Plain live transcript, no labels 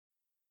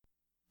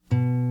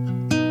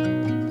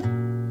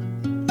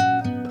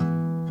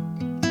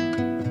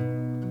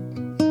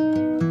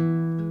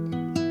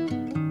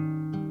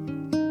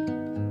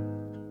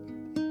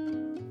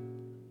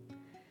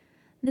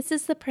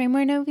This is the Pray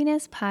More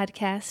Novenas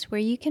podcast where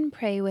you can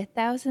pray with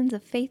thousands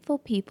of faithful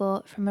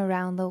people from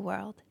around the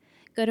world.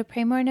 Go to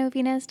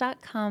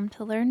praymorenovenas.com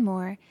to learn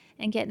more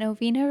and get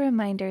novena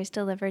reminders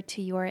delivered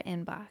to your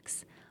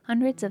inbox.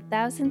 Hundreds of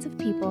thousands of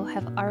people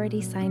have already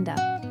signed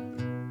up.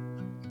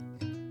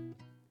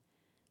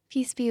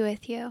 Peace be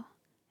with you.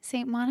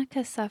 St.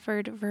 Monica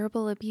suffered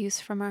verbal abuse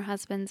from her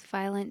husband's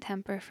violent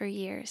temper for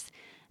years,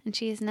 and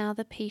she is now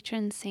the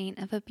patron saint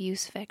of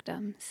abuse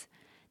victims.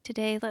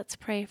 Today, let's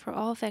pray for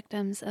all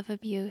victims of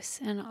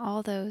abuse and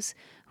all those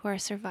who are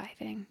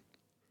surviving.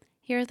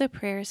 Here are the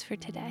prayers for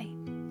today,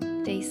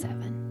 Day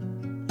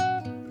 7.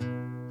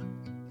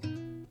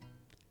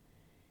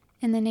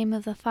 In the name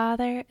of the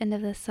Father, and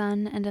of the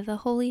Son, and of the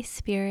Holy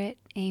Spirit,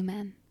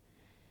 Amen.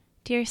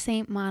 Dear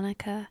Saint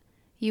Monica,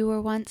 you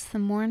were once the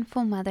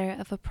mournful mother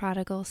of a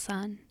prodigal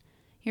son.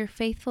 Your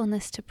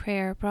faithfulness to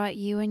prayer brought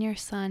you and your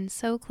son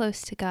so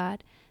close to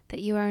God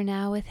that you are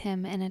now with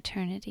him in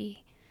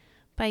eternity.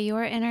 By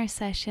your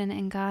intercession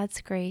and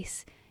God's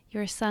grace,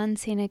 your son,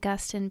 St.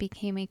 Augustine,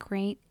 became a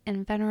great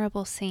and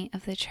venerable saint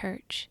of the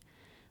Church.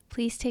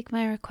 Please take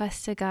my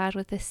request to God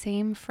with the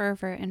same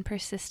fervor and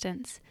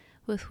persistence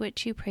with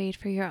which you prayed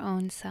for your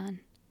own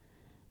son.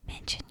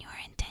 Mention your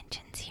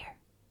intentions here.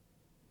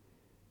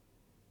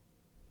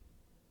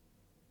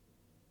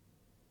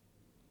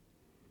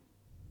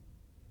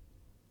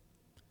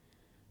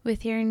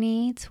 With your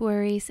needs,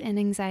 worries, and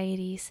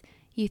anxieties,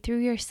 you threw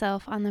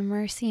yourself on the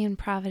mercy and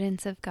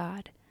providence of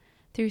God.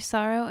 Through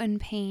sorrow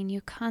and pain, you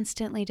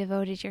constantly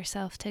devoted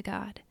yourself to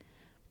God.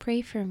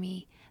 Pray for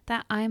me,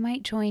 that I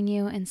might join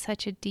you in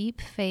such a deep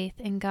faith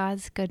in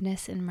God's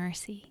goodness and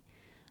mercy.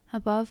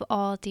 Above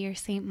all, dear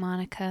Saint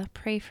Monica,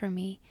 pray for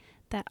me,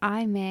 that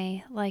I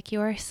may, like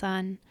your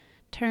son,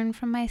 turn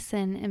from my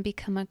sin and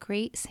become a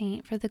great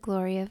saint for the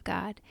glory of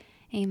God.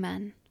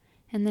 Amen.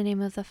 In the name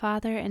of the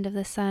Father, and of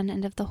the Son,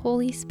 and of the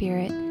Holy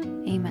Spirit.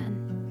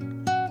 Amen.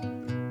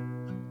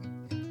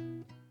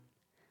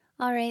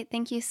 All right,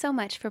 thank you so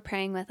much for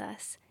praying with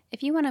us.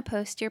 If you want to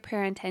post your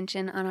prayer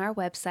intention on our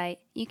website,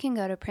 you can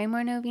go to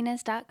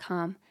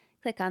praymorenovenas.com,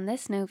 click on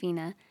this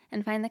novena,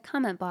 and find the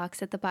comment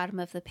box at the bottom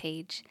of the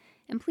page.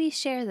 And please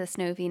share this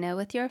novena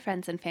with your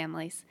friends and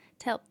families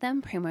to help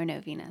them pray more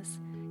novenas.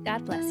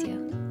 God bless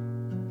you.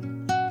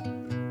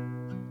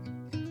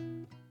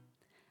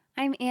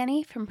 I'm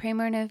Annie from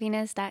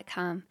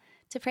praymorenovenas.com.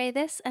 To pray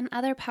this and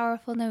other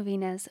powerful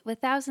novenas with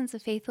thousands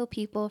of faithful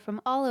people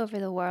from all over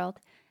the world,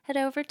 head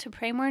over to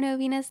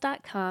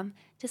praymorenovenas.com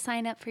to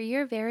sign up for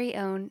your very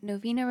own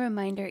novena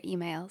reminder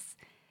emails.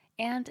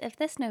 And if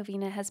this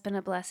novena has been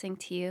a blessing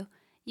to you,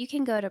 you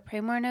can go to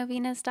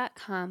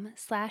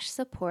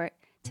praymorenovenas.com/support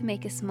to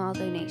make a small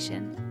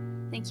donation.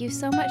 Thank you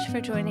so much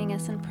for joining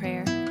us in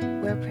prayer.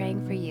 We're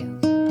praying for you.